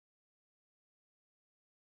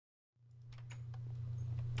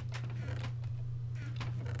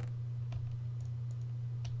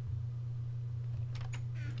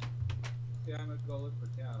Okay, I'm gonna go look for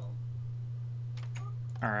cattle.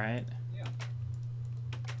 All right. Yeah.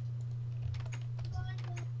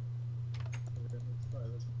 Let's try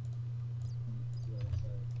this. See what I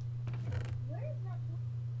say. Where is that?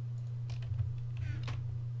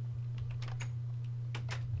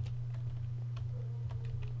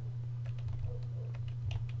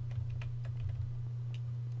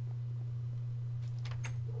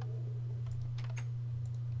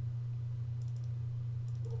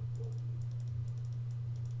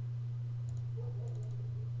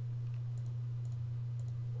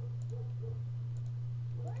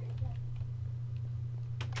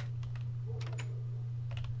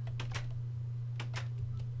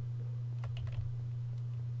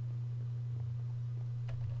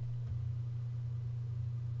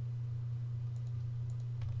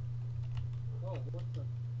 Oh, what's the?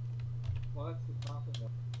 Well, that's the top of the.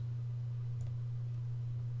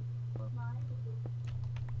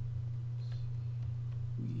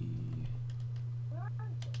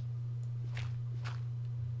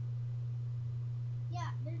 Yeah,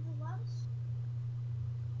 there's a lot of apples.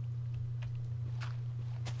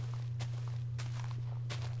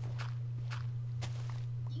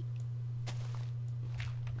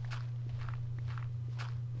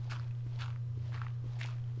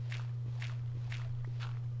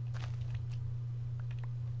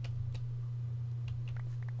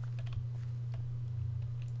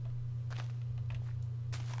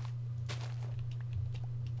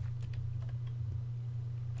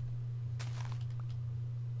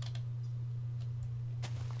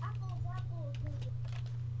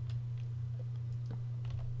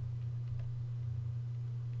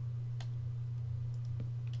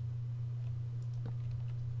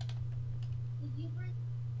 Did you bring?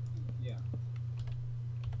 Yeah.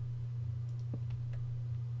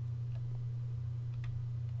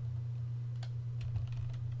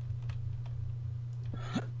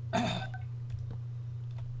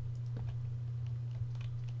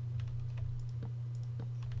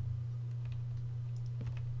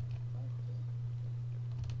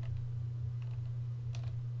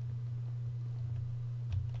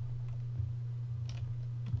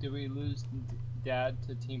 Did we lose Dad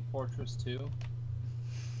to Team Fortress 2?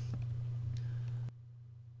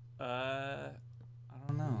 I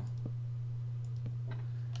don't know.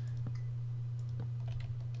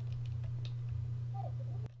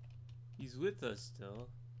 He's with us still.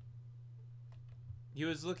 He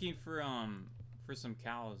was looking for some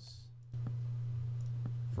cows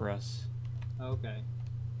for us. Okay.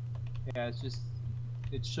 Yeah,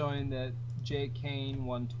 it's showing that J Kane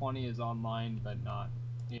 120 is online but not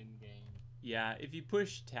in game. Yeah, if you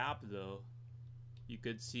push tab though, you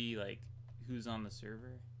could see like who's on the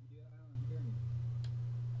server. Yeah, I don't hear me.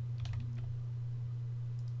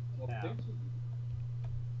 Well, Yeah. fix it.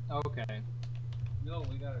 Okay. No,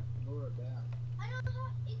 we gotta lower it back. I don't know.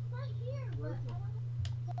 It's right here, Where's but it? I want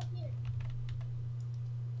to go here.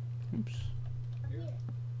 Oops. Up here.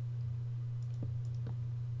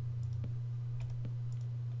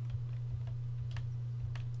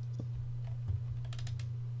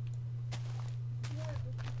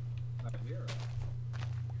 I hear it.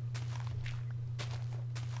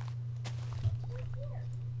 Right here.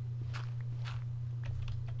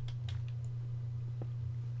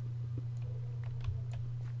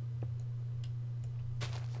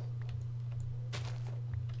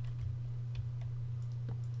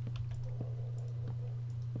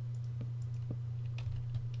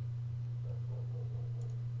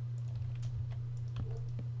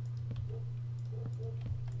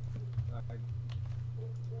 I,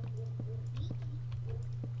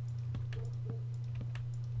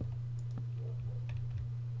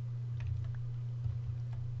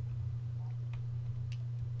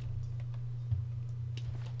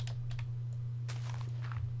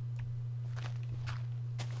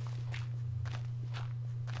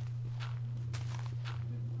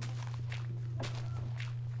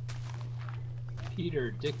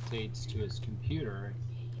 Peter dictates to his computer.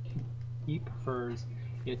 He prefers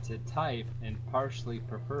it to type and partially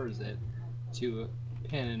prefers it to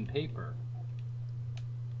pen and paper.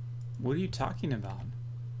 What are you talking about?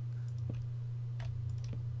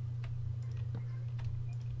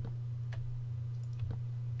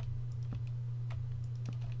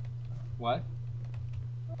 What?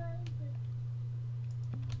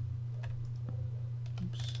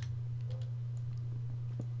 Oops.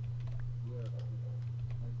 yeah.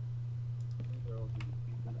 I think there'll be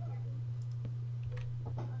people that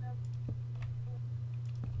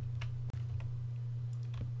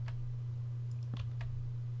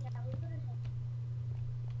Yeah, we're gonna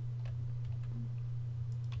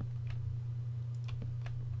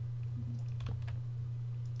have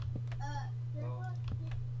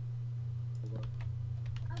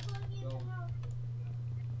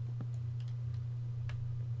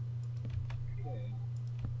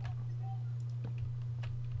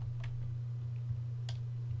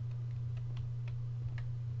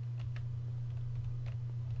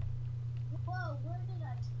Whoa, where did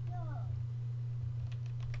I go?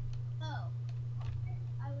 Oh.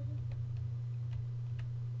 I was just...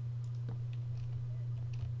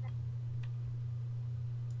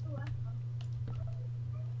 Ooh, I'm I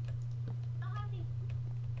don't have any...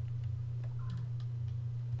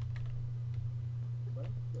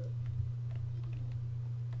 That's good.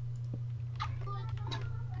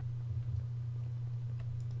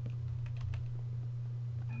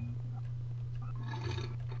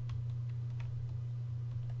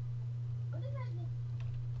 What did I miss?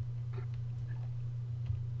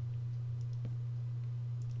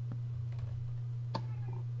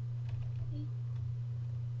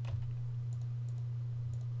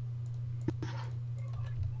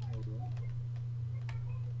 Hold on.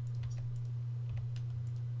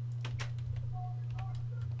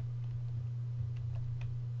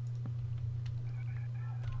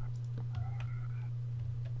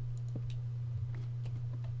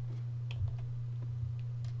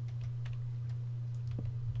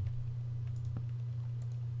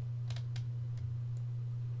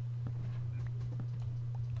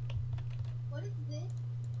 What is this?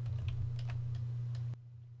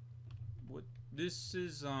 What? This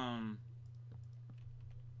is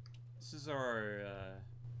our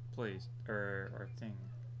place or our thing.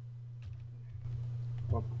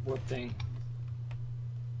 What thing?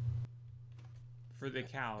 For the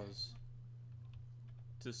cows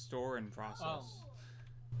to store and process.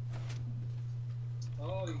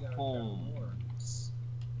 Oh, you gotta Home. grab more.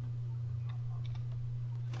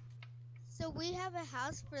 So we have a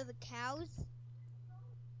house for the cows?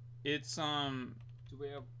 It's Do we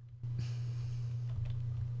have?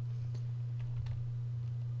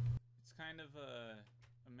 it's kind of a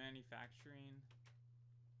manufacturing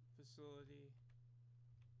facility.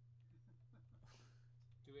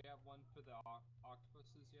 Do we have one for the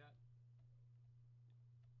octopuses yet?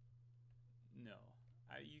 No,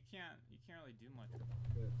 you can't really do much.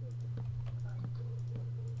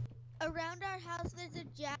 Around our house there's a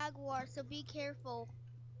jaguar, so be careful.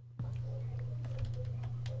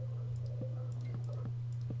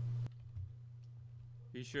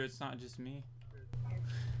 Are you sure it's not just me?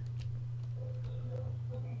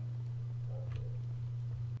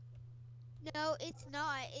 No, it's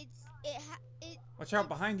not. It Watch out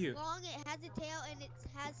behind you! long, it has a tail, and it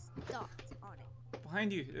has dots on it.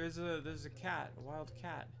 Behind you! There's a cat, a wild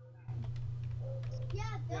cat. Yeah,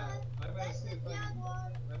 Yeah, I'm gonna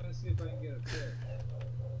see if I can get a fish.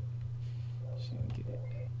 She didn't get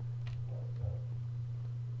it.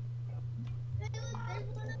 Hey, look, there's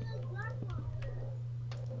one of those black monsters.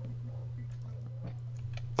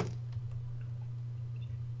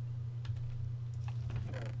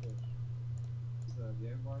 Got a fish. Is the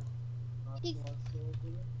game mark not He's- still over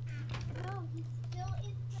there? No, he's still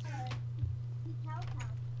in the house. The house.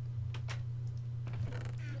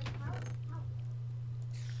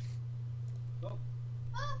 Oh,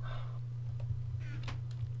 Oh!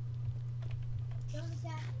 Don't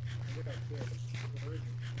attack. I got a fish. Where is it?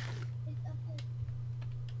 It's up there.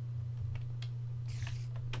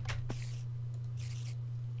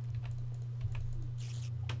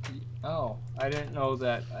 Oh, I didn't know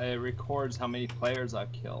that it records how many players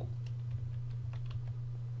I've killed.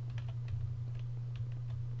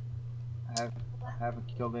 I haven't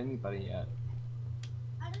killed anybody yet.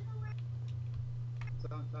 I don't know where. It's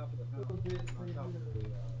on top of the house. On top of the,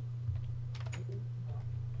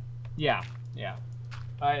 Yeah.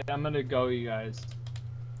 Alright, I'm gonna go, you guys.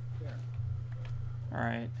 yeah.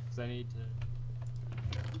 Alright. Because I need to.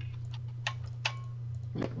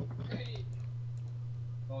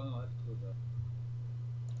 Oh no, that's cool though.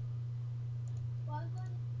 Well, I'm going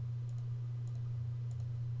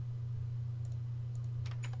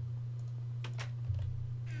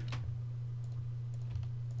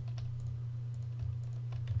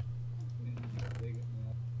Dig it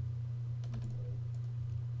now.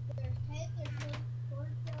 there's head, there's no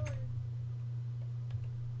torso, or...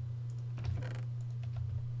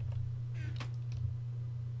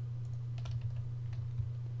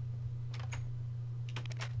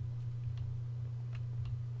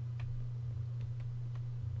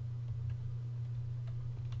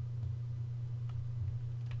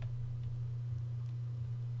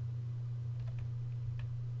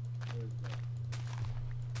 Where's that?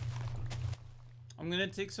 I'm gonna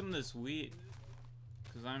take some of this wheat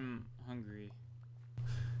because I'm hungry.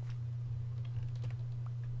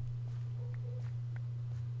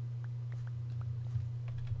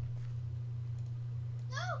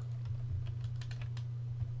 No!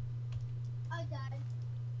 I died.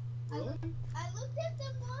 Really? I looked at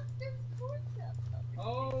the monster's torso.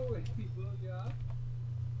 Oh, he blew you up?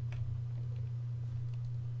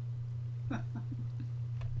 The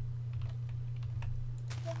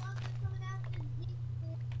ones that are coming after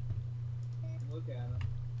Jason. Look at him.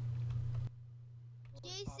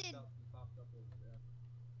 Jason. He popped up over there.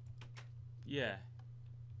 Yeah.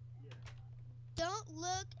 Don't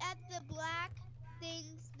look at the black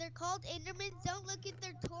things. They're called Endermans. Don't look at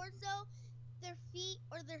their torso, their feet,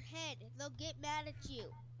 or their head. They'll get mad at you.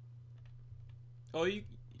 Oh, you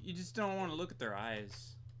just don't want to look at their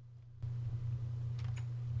eyes.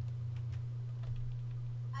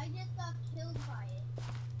 I just got killed by it.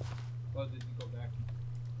 Oh, did you go back?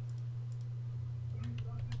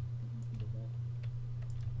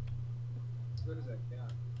 Where is that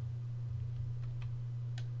cat?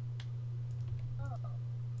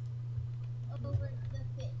 Oh. Over the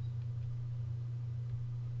fish.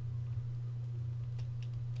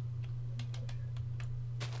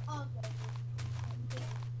 Oh, good.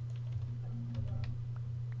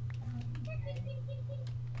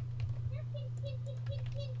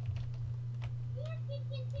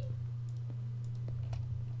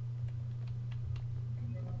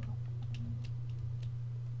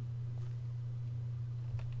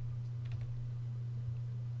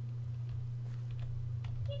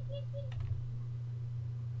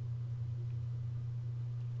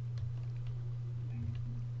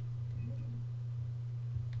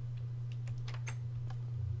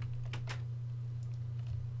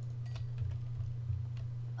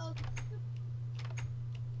 Oh,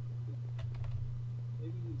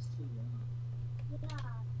 Maybe he's too young. yeah.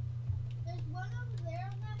 There's one over there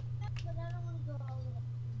on that map, but I don't want to go all the way.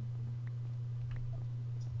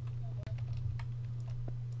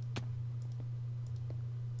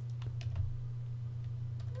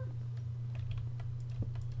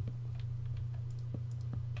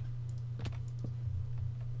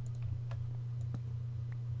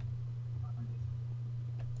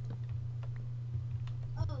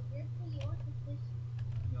 Oh, here's the yours is this.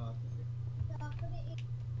 No, that's okay. So I'll put it in.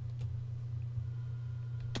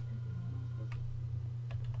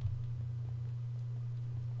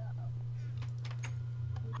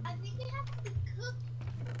 I think it has to be cooked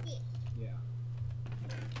fish. Yeah.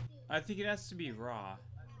 I think it has to be raw.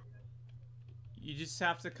 You just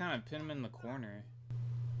have to kind of pin them in the corner.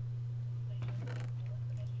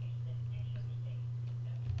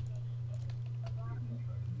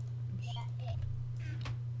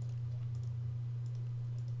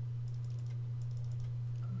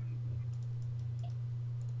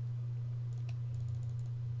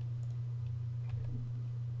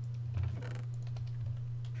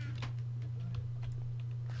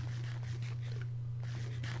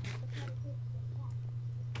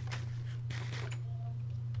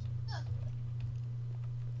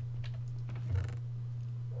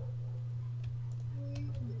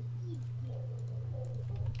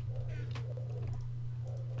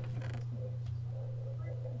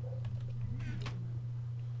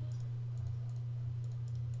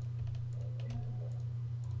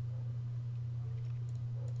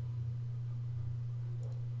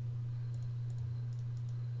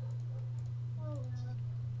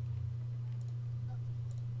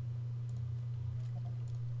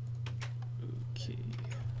 Okay.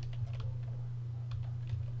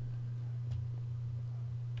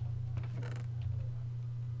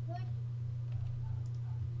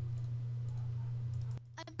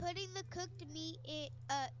 I'm putting the cooked meat in.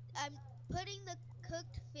 I'm putting the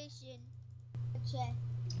cooked fish in a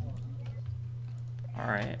chest. All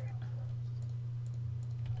right.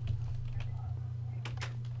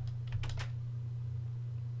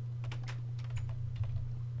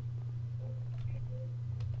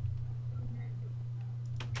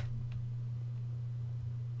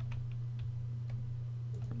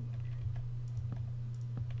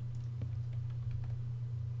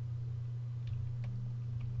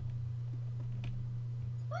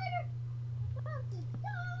 Spider! I'm about to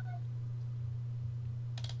die!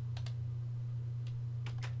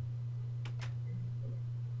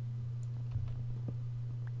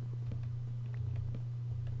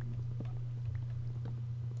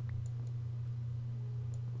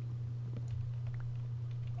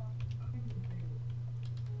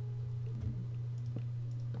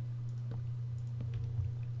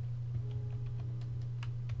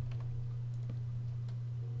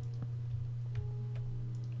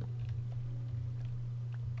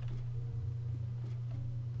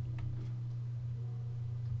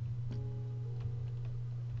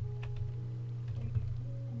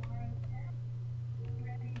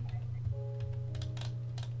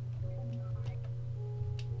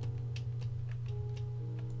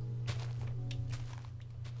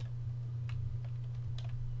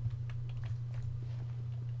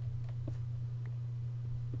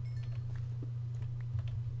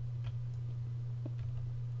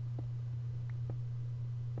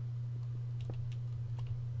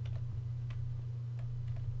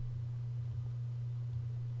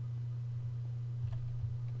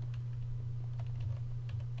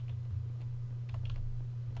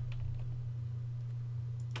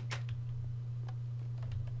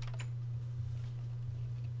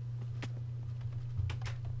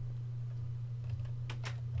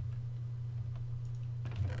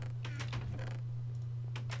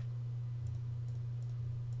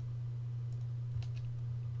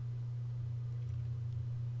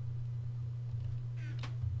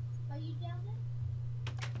 you down there?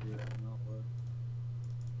 Yeah, not work.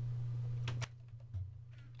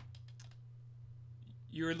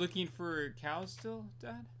 You were looking for cows still,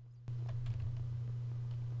 Dad?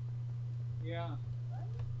 Yeah.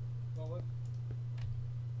 Well, look.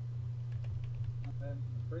 Not bad.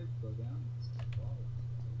 The freight go down. It's flawless.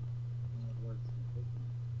 I don't know where it's gonna take me.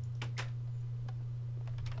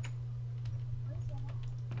 Where's that?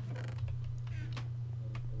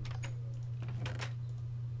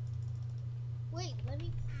 Wait, let me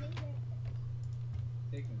stay there.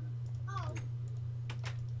 Taking it. Oh.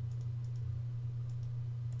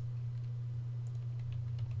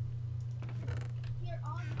 You're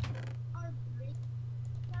on our bridge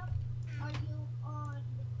now? Are you on...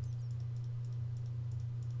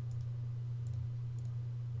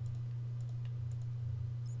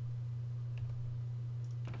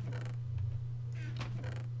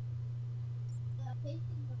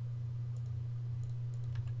 facing the...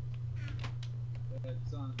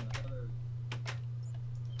 It's on the other.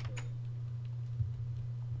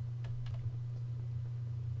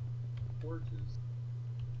 Torches.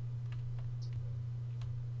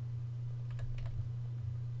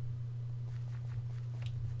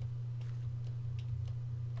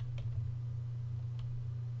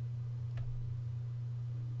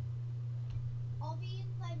 I'll be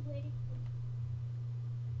inside waiting for you.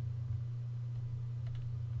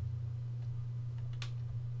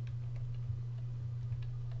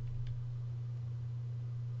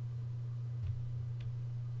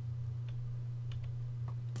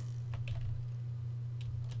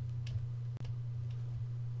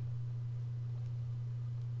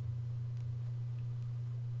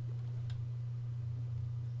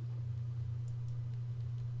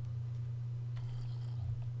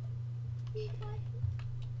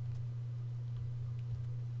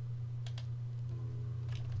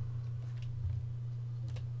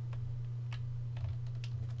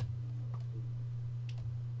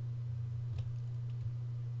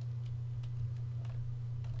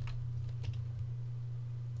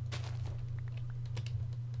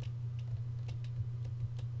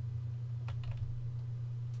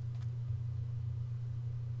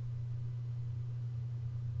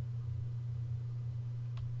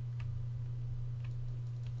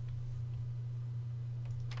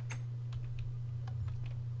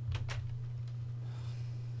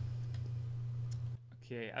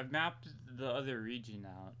 Okay, I've mapped the other region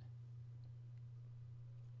out.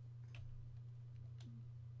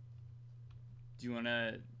 Do you want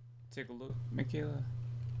to take a look, Mikhala?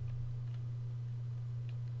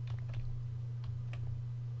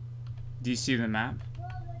 Do you see the map?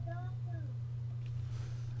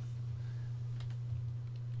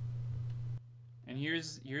 And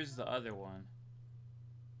here's the other one.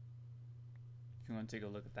 If you want to take a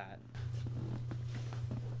look at that.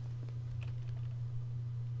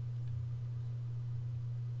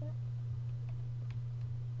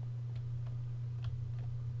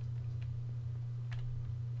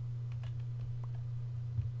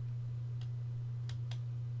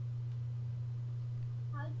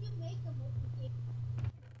 How'd you make them with the tape?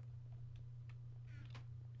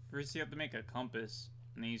 First you have to make a compass,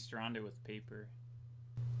 and then you surround it with paper.